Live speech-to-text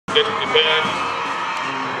State Demand,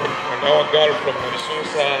 and our girl from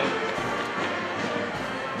Misusa.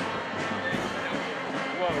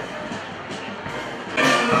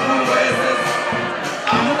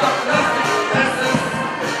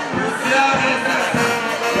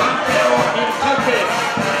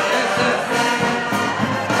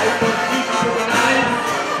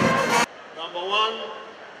 Number one,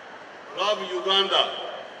 love Uganda.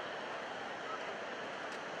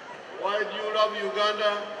 Why do you love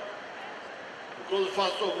Uganda? Because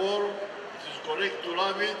first of all, it is correct to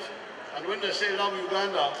love it. And when I say love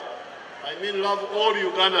Uganda, I mean love all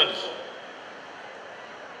Ugandans.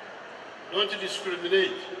 Don't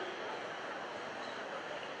discriminate.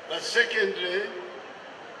 But secondly,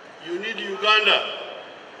 you need Uganda,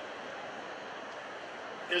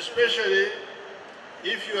 especially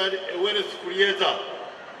if you are a wealth creator.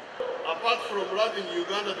 Apart from loving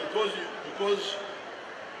Uganda because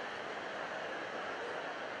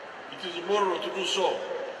it is moral to do so,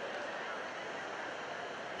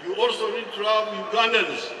 you also need to love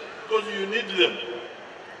Ugandans because you need them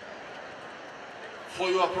for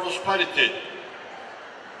your prosperity.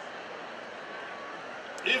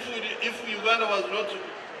 If Uganda was not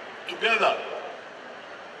together,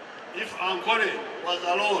 if Ankole was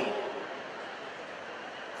alone,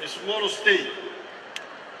 a small state,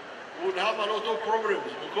 we would have a lot of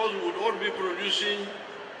problems because we would all be producing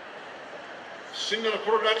similar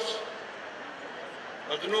products,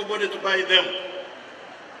 but nobody to buy them.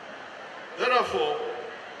 Therefore,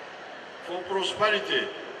 for prosperity,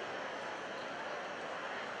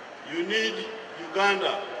 you need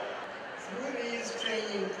Uganda. Through these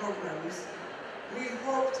training programs, we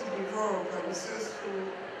hope to develop a resourceful,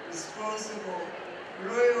 responsible,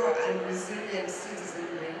 loyal and resilient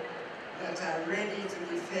citizenry that are ready to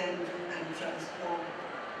defend and transform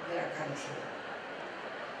their country.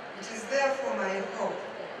 It is therefore my hope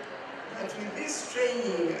that with this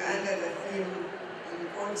training under the theme in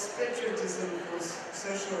quotes, Patriotism for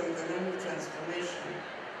Socio-Economic Transformation,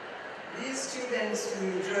 these students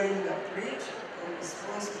will join the bridge of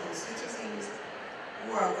responsible citizens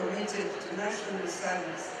who are committed to national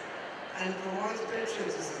service and promote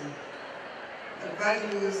patriotism, the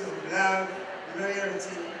values of love,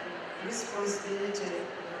 loyalty, responsibility,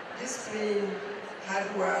 discipline,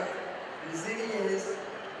 hard work, resilience,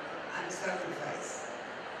 and sacrifice.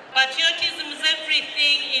 Patriotism is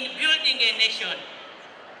everything in building a nation.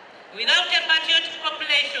 Without a patriotic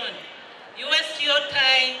population, you waste your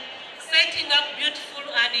time setting up beautiful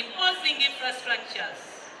and imposing infrastructures.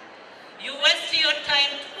 You waste your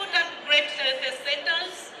time to put up great health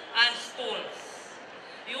centers and schools.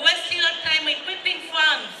 You waste your time equipping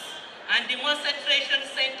farms and demonstration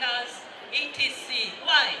centers, etc.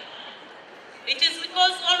 Why? It is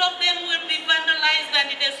because all of them will be vandalized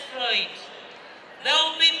and destroyed. They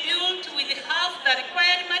will be built with half the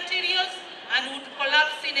required materials and would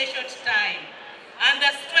collapse in a short time. And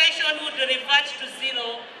the situation would revert to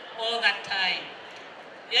zero all that time.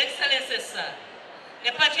 Your Excellency, sir,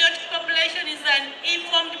 the patriotic population is an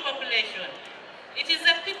informed population. It is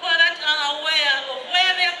the people that are aware of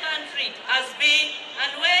where their country has been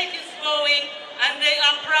and where it is going, and they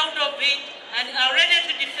are proud of it and are ready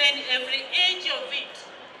to defend every inch of it.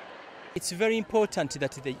 It's very important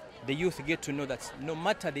that the youth get to know that no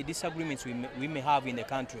matter the disagreements we may have in the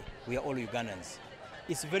country, we are all Ugandans.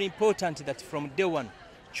 It's very important that from day one,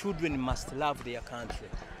 children must love their country.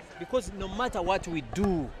 Because no matter what we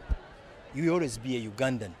do, you will always be a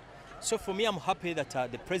Ugandan. So for me, I'm happy that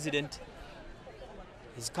the president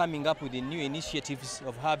is coming up with the new initiatives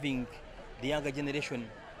of having the younger generation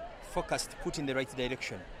focused, put in the right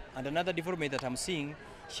direction. And another development that I'm seeing,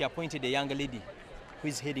 she appointed a younger lady who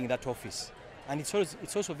is heading that office. And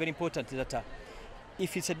it's also very important that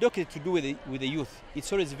if it's a docket to do with the youth,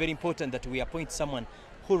 it's always very important that we appoint someone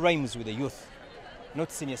who rhymes with the youth,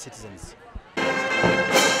 not senior citizens.